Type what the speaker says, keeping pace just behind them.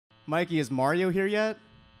Mikey, is Mario here yet?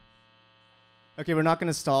 Okay, we're not going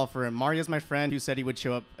to stall for him. Mario's my friend who said he would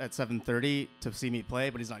show up at 7:30 to see me play,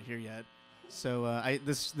 but he's not here yet. So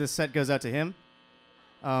this set goes out to him.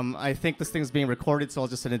 I think this thing's being recorded, so I'll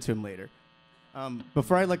just send it to him later.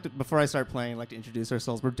 Before I start playing, I'd like to introduce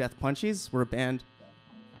ourselves. We're Death Punchies. We're a band.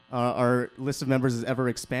 Our list of members is ever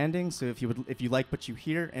expanding, so if you like what you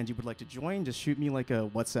hear and you would like to join, just shoot me like a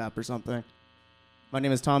WhatsApp or something. My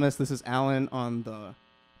name is Thomas. This is Alan on the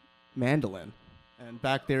mandolin, and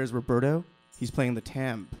back there is Roberto. He's playing the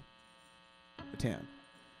tam. And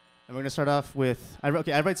we're gonna start off with I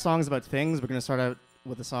write songs about things. We're gonna start out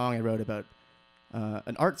with a song I wrote about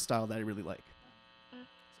an art style that I really like.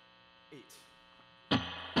 8.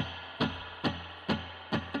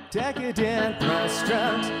 Decadent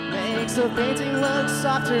brushstrokes makes a painting look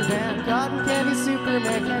softer than cotton candy.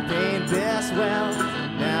 Superman can paint this well.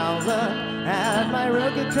 Now look at my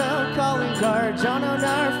Rococo calling card. John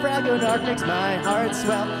O'Nar, Fragonard makes my heart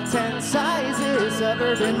swell. 10 sizes of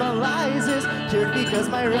urban molasses, cured because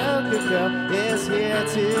my Rococo is here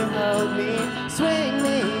to hold me. Swing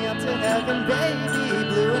me up to heaven, baby.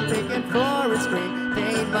 Blue and pink and forest green,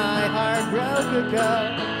 paint my heart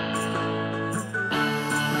Rococo.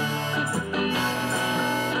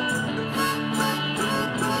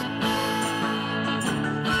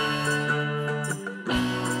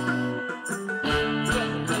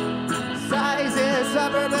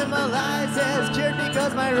 Suburban molasses, cured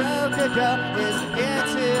because my Rococo is here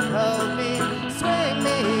to hold me. Swing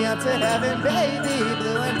me up to heaven, baby.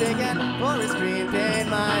 Blue and pink and forest green, paint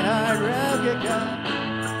my heart Rococo.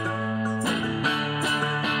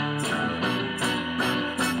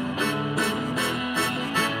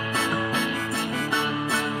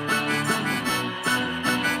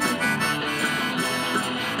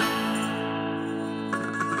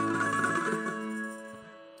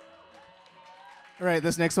 All right,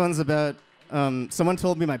 this next one's about, someone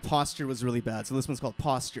told me my posture was really bad, so this one's called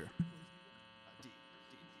Posture.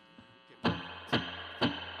 I don't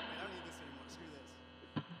need this anymore, screw this.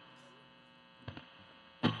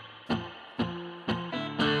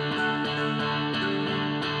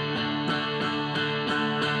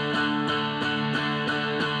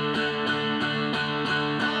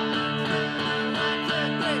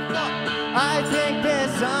 I think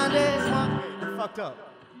this Sunday's I fucked up.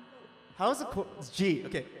 How's the chord? It's G.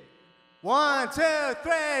 Okay. 1, 2, 3,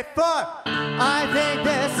 4. I think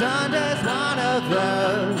this Sunday's one of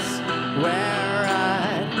those where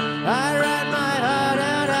I write my heart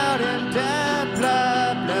out in dead,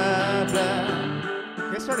 blah, blah, blah.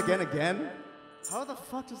 Can I start again? How the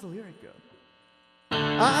fuck does the lyric go?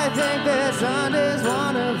 I think this Sunday's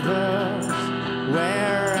one of those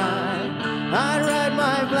where I write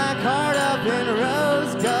my black heart up in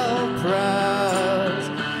rose gold prose.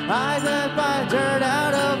 I let my dirt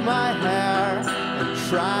out of my hair and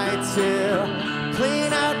try to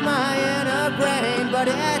clean out my inner brain, but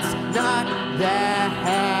it's not there.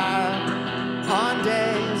 On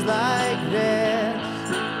days like this,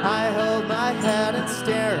 I hold my head and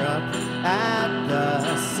stare up at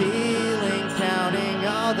the ceiling, counting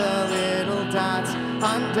all the little dots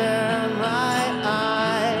under my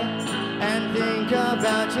eye, and think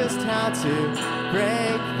about just how to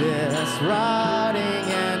break this rotting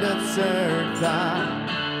and absurd thought.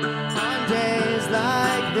 On days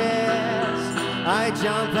like this, I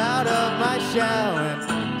jump out of my shell and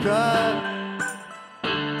cook.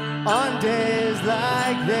 On days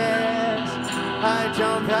like this, I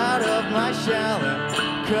jump out of my shell and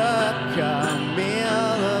cook a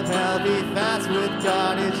meal of healthy fats with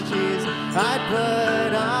cottage cheese. I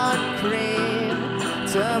put on cream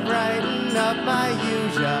to brighten up my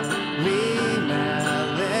usually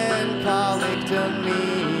melancholic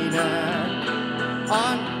demeanor.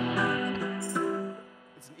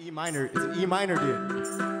 It's an E minor, dude.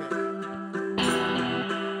 Okay.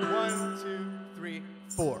 1, 2, 3,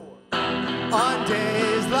 4. On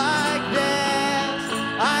days like this,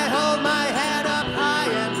 I hold my head up high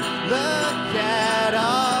and look at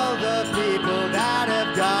all the people that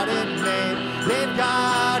have got it made. They've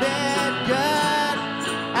got it good.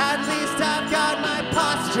 At least I've got my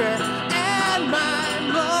posture and my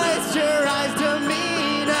moisturized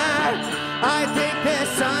demeanor. I think this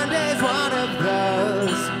Sunday's one of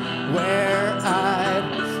those where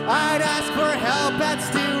I'd ask for help at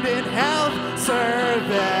student health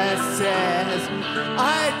services.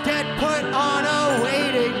 I'd get put on a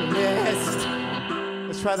waiting list.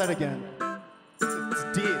 Let's try that again. It's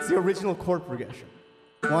D. It's the original chord progression.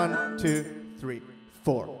 1, 2, 3,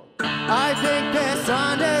 4. I think this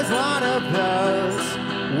Sunday's one of those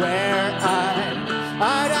where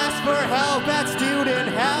I'd ask for help at student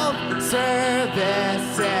health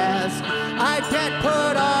services. I'd get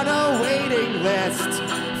put on a waiting list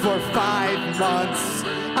for 5 months.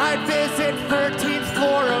 I'd visit 13th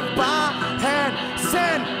floor of Banter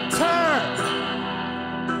Center.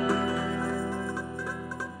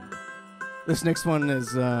 This next one is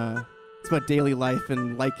it's about daily life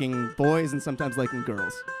and liking boys and sometimes liking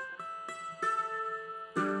girls.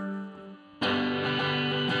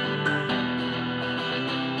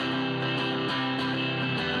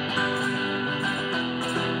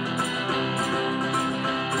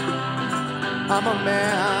 I'm a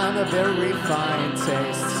man of very refined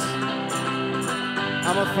tastes.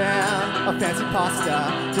 I'm a fan of fancy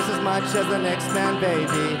pasta, just as much as the next man,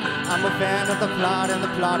 baby. I'm a fan of the plot and the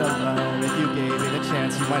plot alone. If you gave it a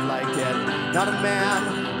chance, you might like it. Not a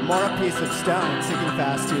man, more a piece of stone, sinking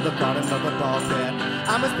fast to the bottom of the ball pit.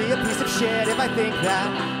 I must be a piece of shit if I think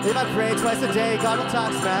that. If I pray twice a day, God will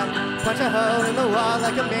talk smack. Punch a hole in the wall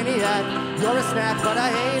like a maniac. You're a snack, but I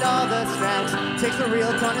hate all the snacks. Takes a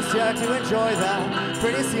real connoisseur to enjoy that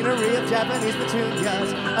pretty scenery of Japanese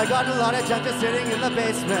petunias. I got a lot of junk just sitting in the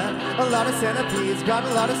basement. A lot of centipedes, got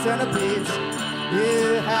a lot of centipedes.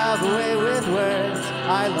 You have a way with words.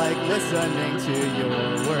 I like listening to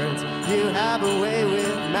your words. You have a way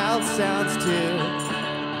with mouth sounds too.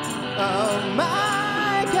 Oh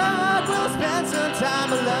my God, we'll spend some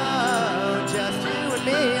time alone, just you and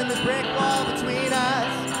me and this brick wall between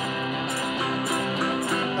us.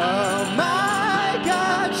 Oh my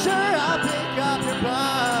God, sure I'll pick up your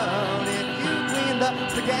bone if you clean the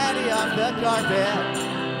spaghetti off the carpet.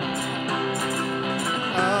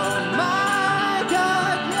 Oh my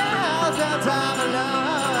God, yeah, I'll spend time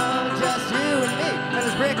alone, just you and me and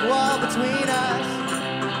this brick wall between us.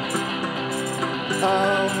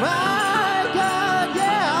 Oh my God,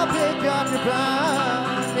 yeah, I'll pick up your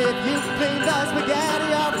bone if you clean the spaghetti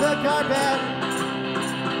off the carpet.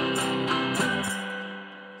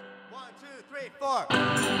 1, 2, 3, 4.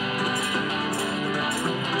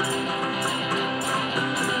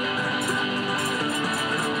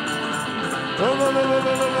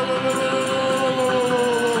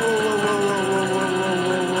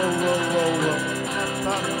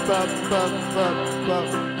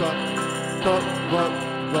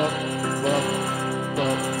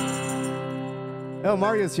 Oh,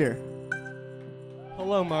 Mario's here.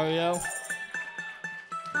 Hello, Mario.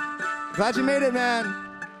 Glad you made it, man.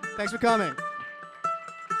 Thanks for coming.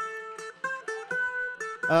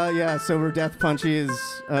 Yeah, so we're Death Punchies.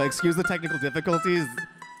 Excuse the technical difficulties.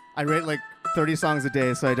 I write like 30 songs a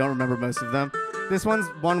day, so I don't remember most of them. This one's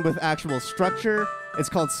one with actual structure. It's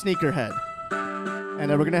called Sneakerhead.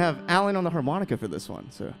 And we're going to have Alan on the harmonica for this one,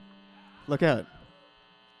 so look out.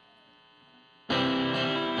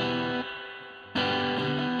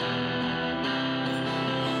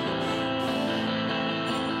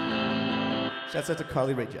 Shouts out to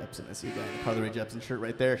Carly Rae Jepsen. I see you got the Carly Rae Jepsen shirt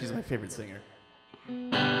right there. She's my favorite singer.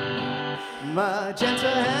 Magenta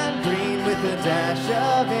and green with a dash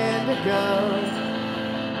of indigo.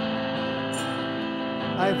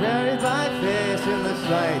 I buried my face in the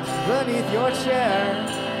sight beneath your chair.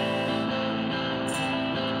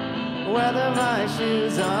 Whether my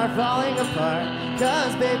shoes are falling apart,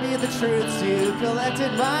 'cause baby the truth's you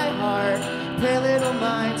collected my heart. Pay little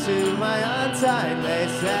mind to my untied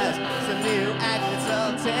laces. Some new adjectives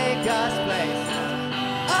will take us places.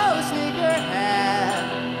 Oh, Sneakerhead,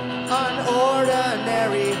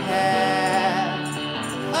 unordinary head.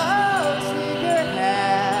 Oh,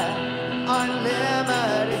 Sneakerhead,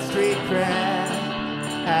 unlimited street cred.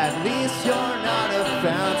 At least you're not a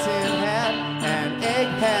fountainhead, an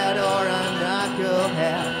egghead or a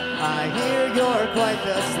knucklehead. I hear you're quite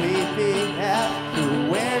the sleepyhead who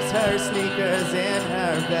wears her sneakers in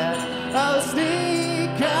her bed. Oh,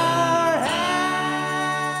 Sneakerhead!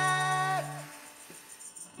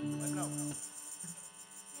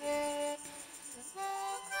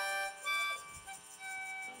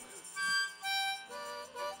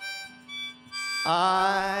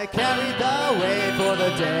 I carried the weight for the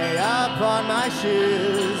day upon my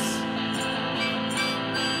shoes.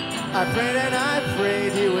 I prayed and I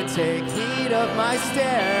prayed you would take heed of my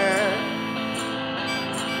stare.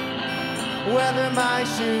 Whether my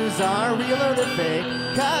shoes are real or they're fake,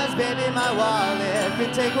 'cause baby my wallet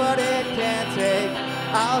can take what it can't take.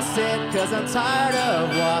 I'll sit 'cause I'm tired of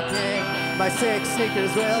walking. My 6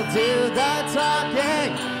 sneakers will do the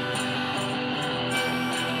talking.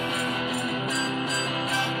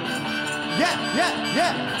 Yeah, yeah,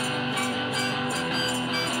 yeah.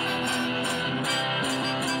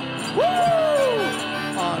 Woo!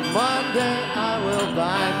 On Monday I will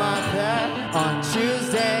buy my pair. On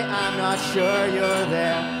Tuesday I'm not sure you're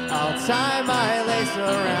there. I'll tie my lace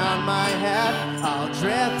around my head I'll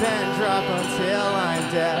drip and drop until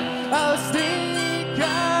I'm dead. Oh,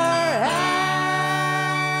 Sneakerhead!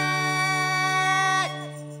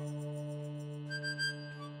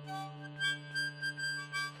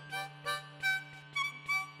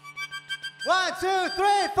 1, 2,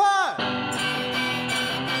 3, 4.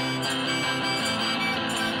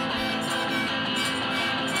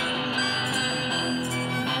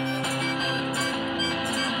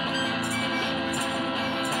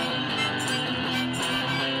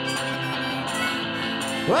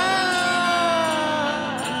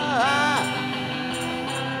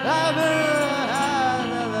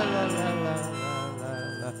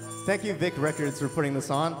 Thank you, Vic Records, for putting this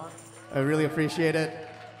on. I really appreciate it.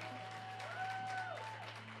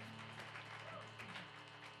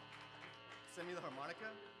 Send me the harmonica.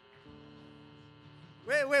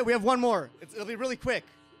 Wait, we have one more. It'll be really quick.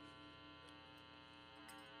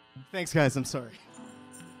 Thanks, guys. I'm sorry.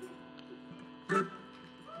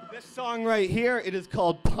 This song right here, it is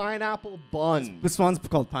called Pineapple Bun. This one's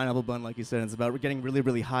called Pineapple Bun, like you said. It's about getting really,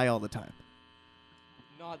 really high all the time.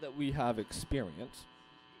 Not that we have experience.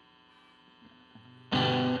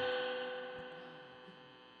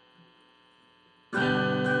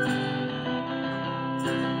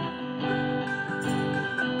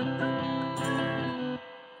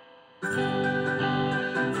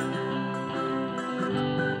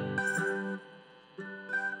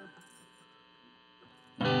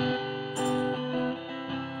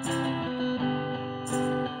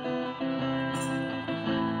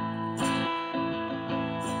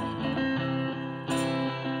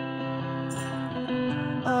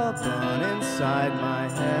 A bun inside my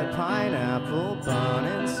head, pineapple bun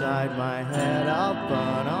inside my head. I'll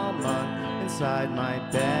bun all month inside my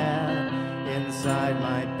bed, inside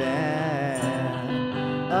my bed.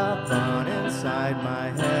 A bun inside my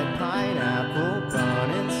head, pineapple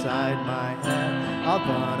bun inside my head. I'll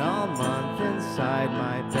bun all month inside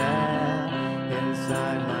my bed,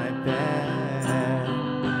 inside my bed.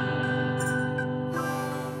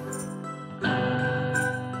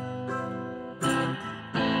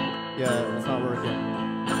 Yeah, it's not working.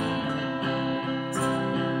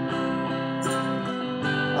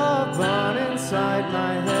 A bun inside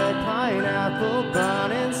my head, pineapple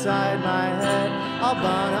bun inside my head. I'll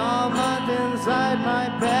bun all month inside my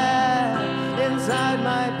bed, inside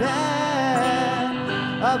my bed.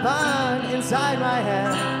 A bun inside my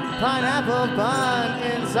head, pineapple bun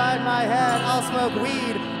inside my head. I'll smoke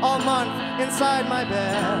weed all month inside my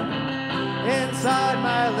bed, inside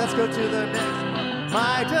my. Let's go to the next.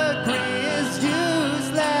 My degree is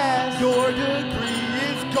useless. Your degree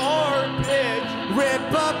is garbage.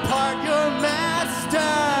 Rip apart your masters.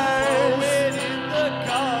 Throw it in the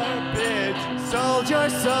garbage. Sold your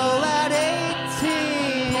soul at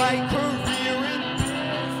 18. My career in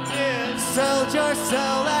business. Sold your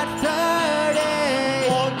soul at 30.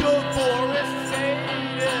 On forest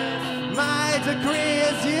sadist. My degree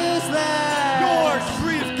is useless. Your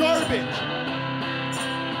degree is garbage.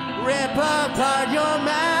 Rip apart your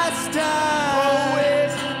master. Throw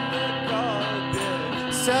it in the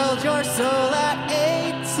garbage. Sold your soul at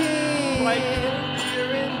 18. Like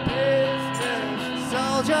career in business.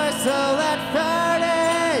 Sold your soul at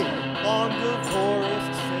 30. On the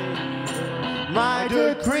forest stage. My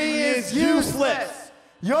degree is useless.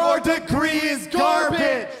 Your degree is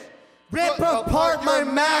garbage. Rip apart my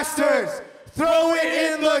masters. Throw it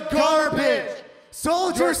in the garbage.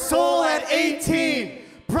 Sold your soul at 18.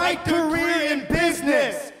 Bright career in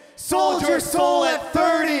business. Sold your soul at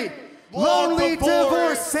 30. Lonely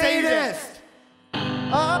divorce sadist.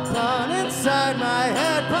 A bun inside my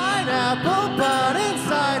head, pineapple bun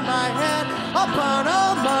inside my head. A bun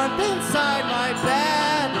all month inside my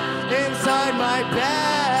bed, inside my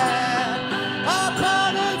bed. A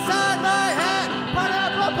bun inside my head,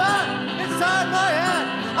 pineapple bun inside my head.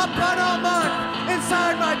 A bun all month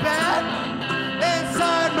inside my bed,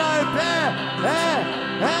 inside my bed.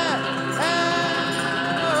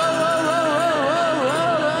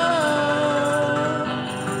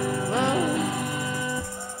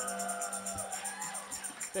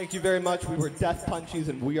 Thank you very much. We were Death Punchies,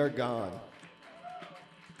 and we are gone.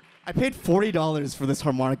 I paid $40 for this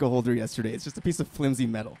harmonica holder yesterday. It's just a piece of flimsy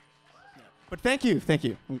metal. But thank you.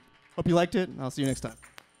 Hope you liked it, and I'll see you next time.